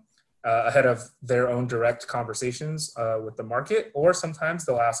 mm-hmm. Ahead of their own direct conversations with the market, or sometimes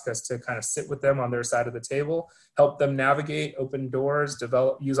they'll ask us to kind of sit with them on their side of the table, help them navigate, open doors,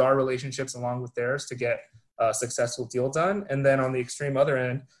 use our relationships along with theirs to get a successful deal done. And then on the extreme other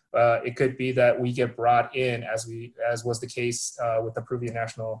end, it could be that we get brought in, as was the case with the Peruvian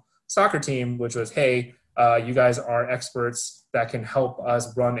national soccer team, which was, hey, you guys are experts that can help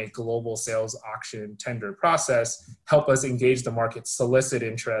us run a global sales auction tender process, help us engage the market, solicit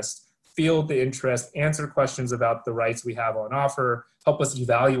interest, field the interest, answer questions about the rights we have on offer, help us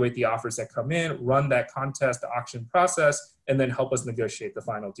evaluate the offers that come in, run that contest auction process, and then help us negotiate the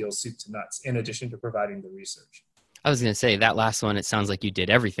final deal soup to nuts, in addition to providing the research. I was going to say that last one, it sounds like you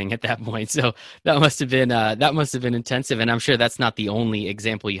did everything at that point. So that must have been intensive. And I'm sure that's not the only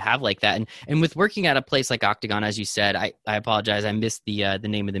example you have like that. And with working at a place like Octagon, as you said, I apologize, I missed the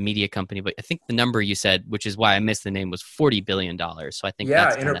name of the media company, but I think the number you said, which is why I missed the name, was $40 billion. So I think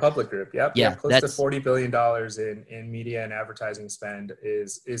that's Interpublic Group. Yep. Yeah, close to $40 billion in media and advertising spend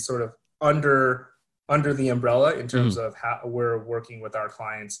is sort of under the umbrella in terms mm-hmm. of how we're working with our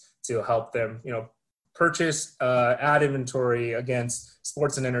clients to help them, purchase ad inventory against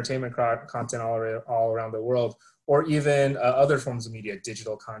sports and entertainment content all around the world, or even other forms of media,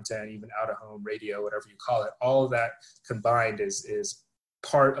 digital content, even out-of-home radio, whatever you call it. All of that combined is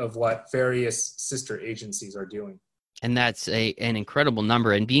part of what various sister agencies are doing. And that's an incredible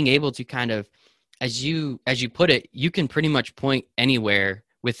number. And being able to kind of, as you put it, you can pretty much point anywhere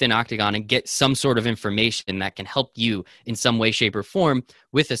within Octagon and get some sort of information that can help you in some way, shape, or form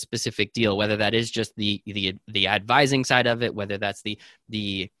with a specific deal, whether that is just the advising side of it, whether that's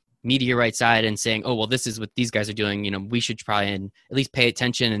the media right side and saying, oh, well, this is what these guys are doing, we should try and at least pay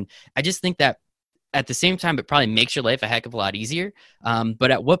attention. And I just think that at the same time, it probably makes your life a heck of a lot easier.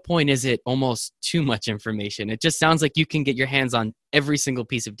 But at what point is it almost too much information? It just sounds like you can get your hands on every single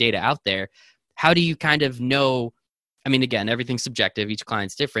piece of data out there. How do you kind of know? I mean, again, everything's subjective. Each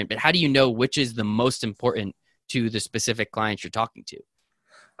client's different. But how do you know which is the most important to the specific clients you're talking to?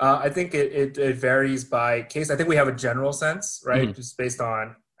 I think it varies by case. I think we have a general sense, right? Mm-hmm. Just based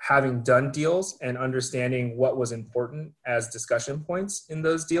on having done deals and understanding what was important as discussion points in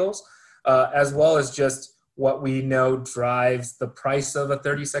those deals, as well as just what we know drives the price of a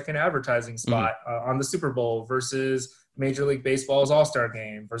 30-second advertising spot on the Super Bowl versus Major League Baseball's All-Star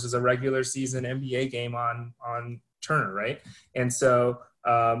game versus a regular season NBA game on Turner, right? And so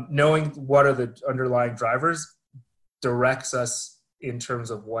knowing what are the underlying drivers directs us in terms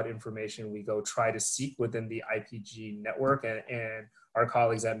of what information we go try to seek within the IPG network and our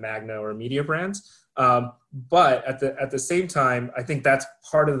colleagues at Magna or Media Brands. But at the same time, I think that's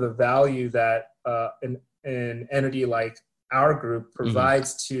part of the value that an entity like our group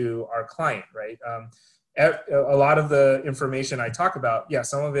provides to our client, right? A lot of the information I talk about,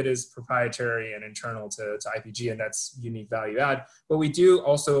 some of it is proprietary and internal to IPG, and that's unique value add. But we do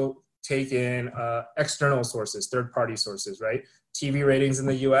also take in external sources, third-party sources, right? TV ratings in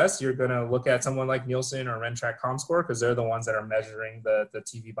the US, you're going to look at someone like Nielsen or Rentrak Comscore because they're the ones that are measuring the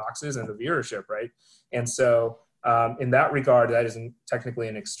TV boxes and the viewership, right? And so in that regard, that isn't technically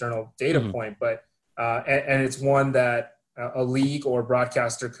an external data point, but and it's one that a league or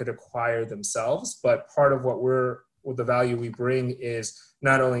broadcaster could acquire themselves. But part of what the value we bring is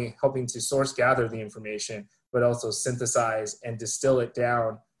not only helping to source gather the information, but also synthesize and distill it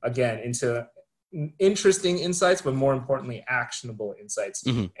down again into interesting insights, but more importantly, actionable insights.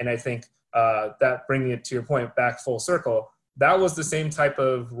 And I think that, bringing it to your point back full circle, that was the same type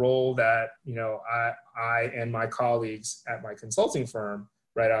of role that, I and my colleagues at my consulting firm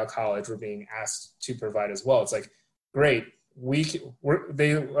right out of college were being asked to provide as well. It's like, great,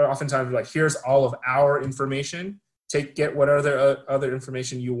 they are oftentimes like, here's all of our information, get what other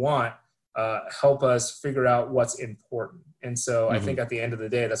information you want, help us figure out what's important. And so I think at the end of the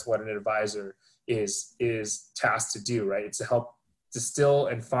day, that's what an advisor is tasked to do, right? It's to help distill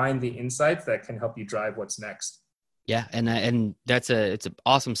and find the insights that can help you drive what's next. Yeah, and it's an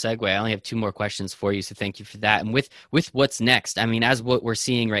awesome segue. I only have 2 more questions for you, so thank you for that. And with what's next, I mean, as what we're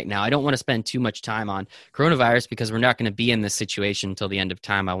seeing right now, I don't want to spend too much time on coronavirus because we're not going to be in this situation until the end of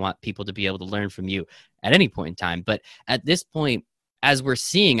time. I want people to be able to learn from you at any point in time. But at this point, as we're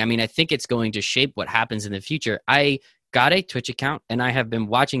seeing, I mean, I think it's going to shape what happens in the future. I got a Twitch account and I have been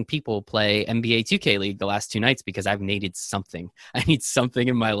watching people play NBA 2K League the last 2 nights because I've needed something. I need something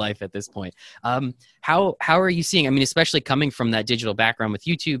in my life at this point. How are you seeing, I mean, especially coming from that digital background with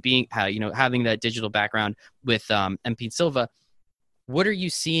YouTube being, having that digital background with MP Silva, what are you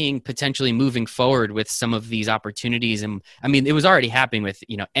seeing potentially moving forward with some of these opportunities? And I mean, it was already happening with,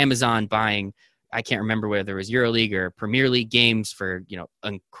 Amazon buying, I can't remember whether it was EuroLeague or Premier League games for,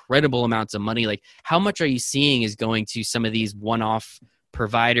 incredible amounts of money. Like, how much are you seeing is going to some of these one-off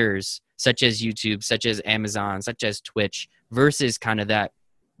providers, such as YouTube, such as Amazon, such as Twitch, versus kind of that,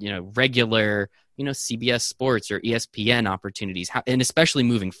 regular, CBS Sports or ESPN opportunities, and especially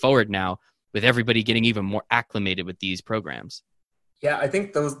moving forward now with everybody getting even more acclimated with these programs? Yeah, I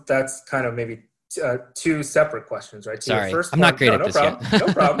think that's kind of maybe 2 separate questions, right? Sorry, I'm not great at this yet.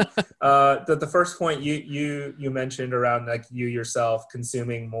 No problem. The first point you mentioned around like you yourself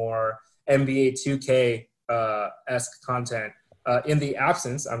consuming more NBA 2K esque content in the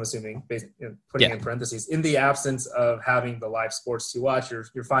absence, I'm assuming, putting in parentheses, in the absence of having the live sports to watch,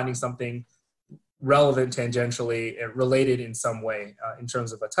 you're finding something relevant, tangentially related in some way in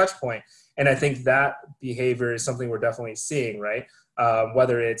terms of a touch point. And I think that behavior is something we're definitely seeing, right?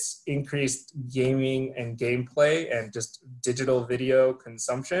 Whether it's increased gaming and gameplay and just digital video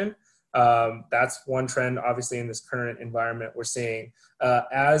consumption. That's one trend, obviously, in this current environment we're seeing,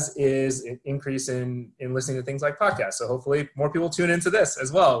 as is an increase in listening to things like podcasts. So hopefully more people tune into this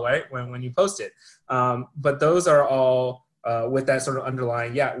as well, right, when you post it. But those are all with that sort of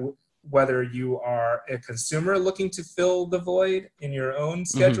underlying, whether you are a consumer looking to fill the void in your own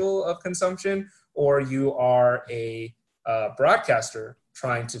schedule of consumption, or you are a broadcaster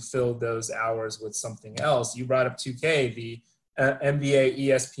trying to fill those hours with something else. You brought up 2K, the NBA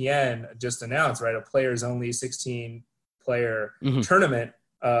ESPN just announced, right, a players only 16 player tournament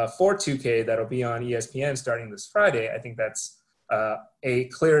for 2K that'll be on ESPN starting this Friday. I think that's a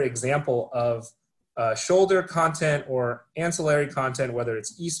clear example of shoulder content or ancillary content, whether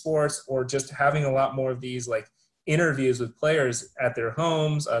it's esports or just having a lot more of these like interviews with players at their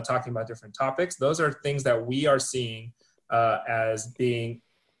homes, talking about different topics. Those are things that we are seeing as being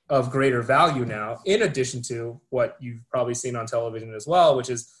of greater value now, in addition to what you've probably seen on television as well, which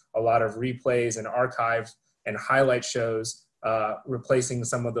is a lot of replays and archives and highlight shows replacing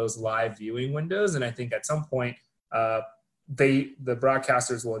some of those live viewing windows. And I think at some point, the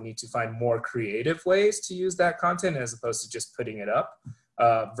broadcasters will need to find more creative ways to use that content as opposed to just putting it up,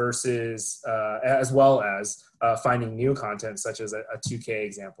 versus as well as finding new content, such as a 2K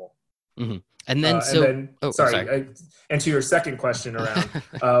example. And then, and to your second question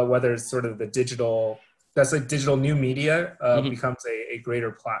around whether it's sort of the digital, that's like digital new media becomes a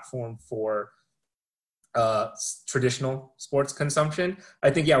greater platform for traditional sports consumption. I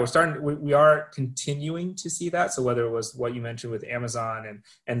think, we are continuing to see that. So whether it was what you mentioned with Amazon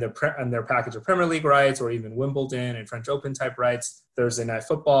and their package of Premier League rights, or even Wimbledon and French Open type rights, Thursday Night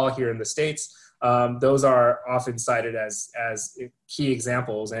Football here in the States, those are often cited as key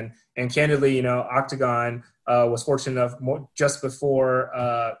examples. And candidly, Octagon was fortunate enough just before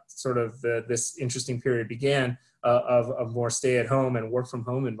sort of this interesting period began of more stay at home and work from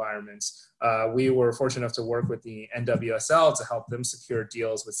home environments. We were fortunate enough to work with the NWSL to help them secure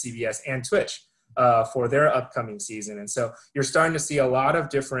deals with CBS and Twitch for their upcoming season. And so you're starting to see a lot of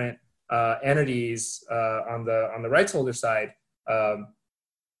different entities on the rights holder side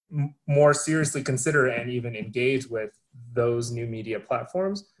more seriously consider and even engage with those new media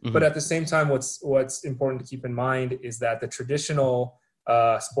platforms. Mm-hmm. But at the same time, what's important to keep in mind is that the traditional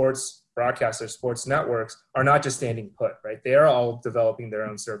sports broadcasters, sports networks are not just standing put, right? They are all developing their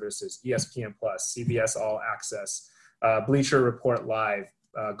own services: ESPN Plus, CBS All Access, Bleacher Report Live,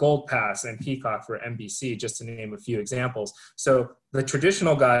 Gold Pass, and Peacock for NBC, just to name a few examples. So the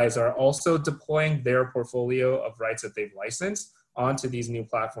traditional guys are also deploying their portfolio of rights that they've licensed onto these new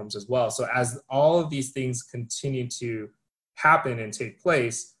platforms as well. So as all of these things continue to happen and take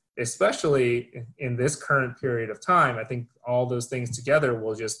place, especially in this current period of time, I think all those things together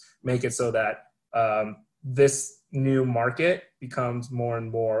will just make it so that this new market becomes more and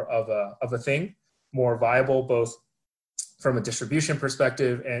more of a thing, more viable, both from a distribution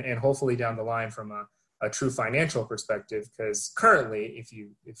perspective and hopefully down the line from a true financial perspective. Because currently,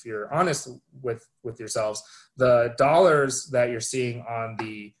 if you're honest with yourselves, the dollars that you're seeing on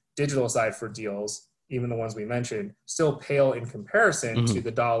the digital side for deals, even the ones we mentioned, still pale in comparison mm-hmm. to the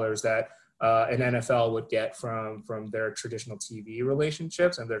dollars that an NFL would get from their traditional TV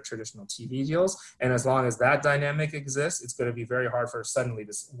relationships and their traditional TV deals. And as long as that dynamic exists, it's going to be very hard for suddenly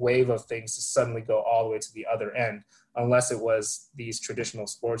this wave of things to suddenly go all the way to the other end, unless it was these traditional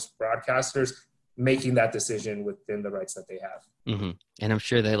sports broadcasters making that decision within the rights that they have. Mm-hmm. And I'm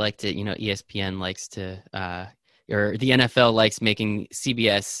sure they like to, ESPN likes to, or the NFL likes making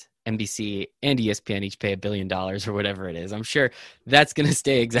CBS, NBC, and ESPN each pay $1 billion or whatever it is. I'm sure that's going to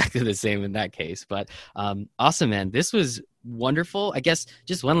stay exactly the same in that case. But awesome, man. This was wonderful. I guess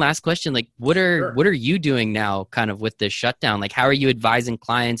just one last question. Like, what are you doing now kind of with this shutdown? Like, how are you advising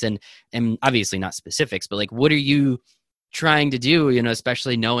clients and obviously not specifics, but like, what are you trying to do,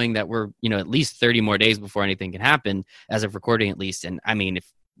 especially knowing that we're, at least 30 more days before anything can happen, as of recording at least. And I mean, if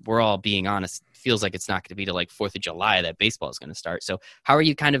we're all being honest, it feels like it's not going to be till like 4th of July that baseball is going to start. So how are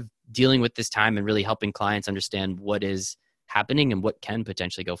you kind of dealing with this time and really helping clients understand what is happening and what can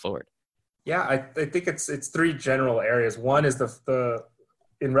potentially go forward? Yeah, I think it's three general areas. One is the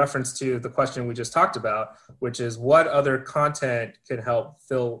in reference to the question we just talked about, which is what other content can help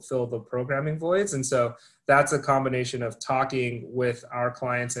fill the programming voids. And so that's a combination of talking with our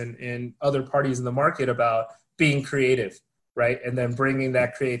clients and other parties in the market about being creative, right? And then bringing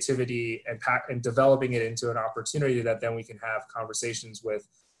that creativity and developing it into an opportunity that then we can have conversations with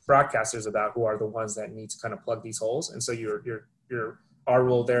broadcasters about who are the ones that need to kind of plug these holes. And so our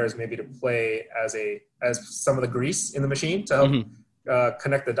role there is maybe to play as some of the grease in the machine to help mm-hmm.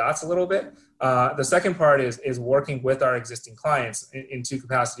 Connect the dots a little bit. The second part is working with our existing clients in two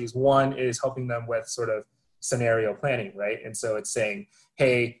capacities. One is helping them with sort of scenario planning, right? And so it's saying,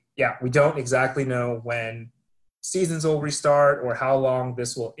 hey, yeah, we don't exactly know when seasons will restart or how long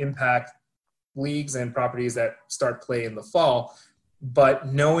this will impact leagues and properties that start play in the fall. But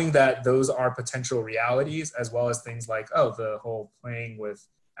knowing that those are potential realities, as well as things like, the whole playing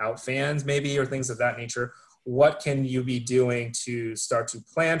without fans maybe, or things of that nature, what can you be doing to start to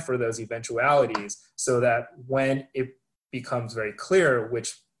plan for those eventualities so that when it becomes very clear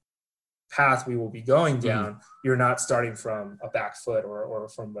which path we will be going down, mm-hmm. you're not starting from a back foot or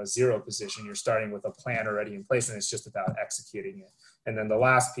from a zero position. You're starting with a plan already in place, and it's just about executing it. And then the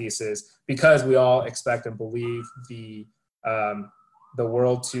last piece is, because we all expect and believe the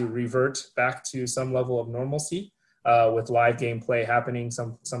world to revert back to some level of normalcy, with live gameplay happening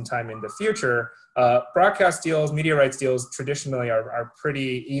sometime in the future, broadcast deals, media rights deals traditionally are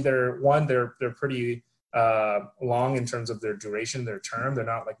pretty, they're pretty long in terms of their duration, their term. They're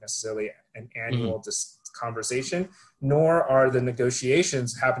not like necessarily an annual mm-hmm. Conversation, nor are the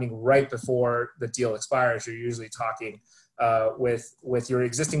negotiations happening right before the deal expires. You're usually talking with your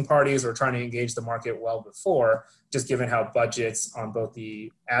existing parties or trying to engage the market well before, just given how budgets on both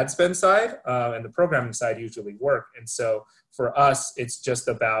the ad spend side and the programming side usually work. And so for us, it's just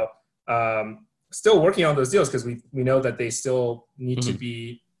about still working on those deals, because we know that they still need mm-hmm. to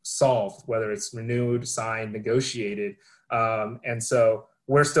be solved, whether it's renewed, signed, negotiated. And so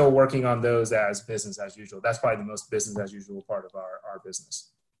we're still working on those as business as usual. That's probably the most business as usual part of our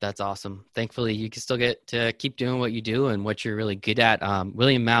business. That's awesome. Thankfully, you can still get to keep doing what you do and what you're really good at.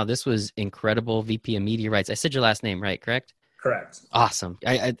 William Mao, this was incredible, VP of Media Rights. I said your last name right, correct? Correct. Awesome.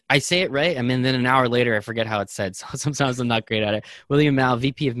 I say it right. I mean, then an hour later, I forget how it's said. So sometimes I'm not great at it. William Mao,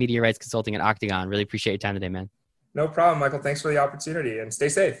 VP of Media Rights Consulting at Octagon. Really appreciate your time today, man. No problem, Michael. Thanks for the opportunity, and stay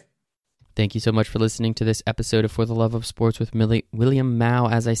safe. Thank you so much for listening to this episode of For the Love of Sports with William Mao.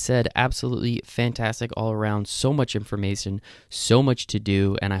 As I said, absolutely fantastic all around. So much information, so much to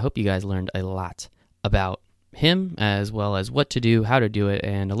do, and I hope you guys learned a lot about him as well as what to do, how to do it,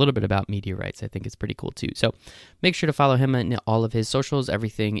 and a little bit about media rights. I think it's pretty cool too. So make sure to follow him on all of his socials.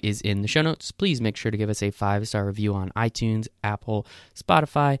 Everything is in the show notes. Please make sure to give us a 5-star review on iTunes, Apple,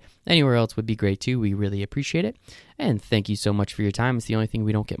 Spotify, anywhere else would be great too. We really appreciate it. And thank you so much for your time. It's the only thing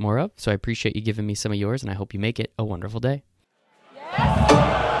we don't get more of. So I appreciate you giving me some of yours, and I hope you make it a wonderful day.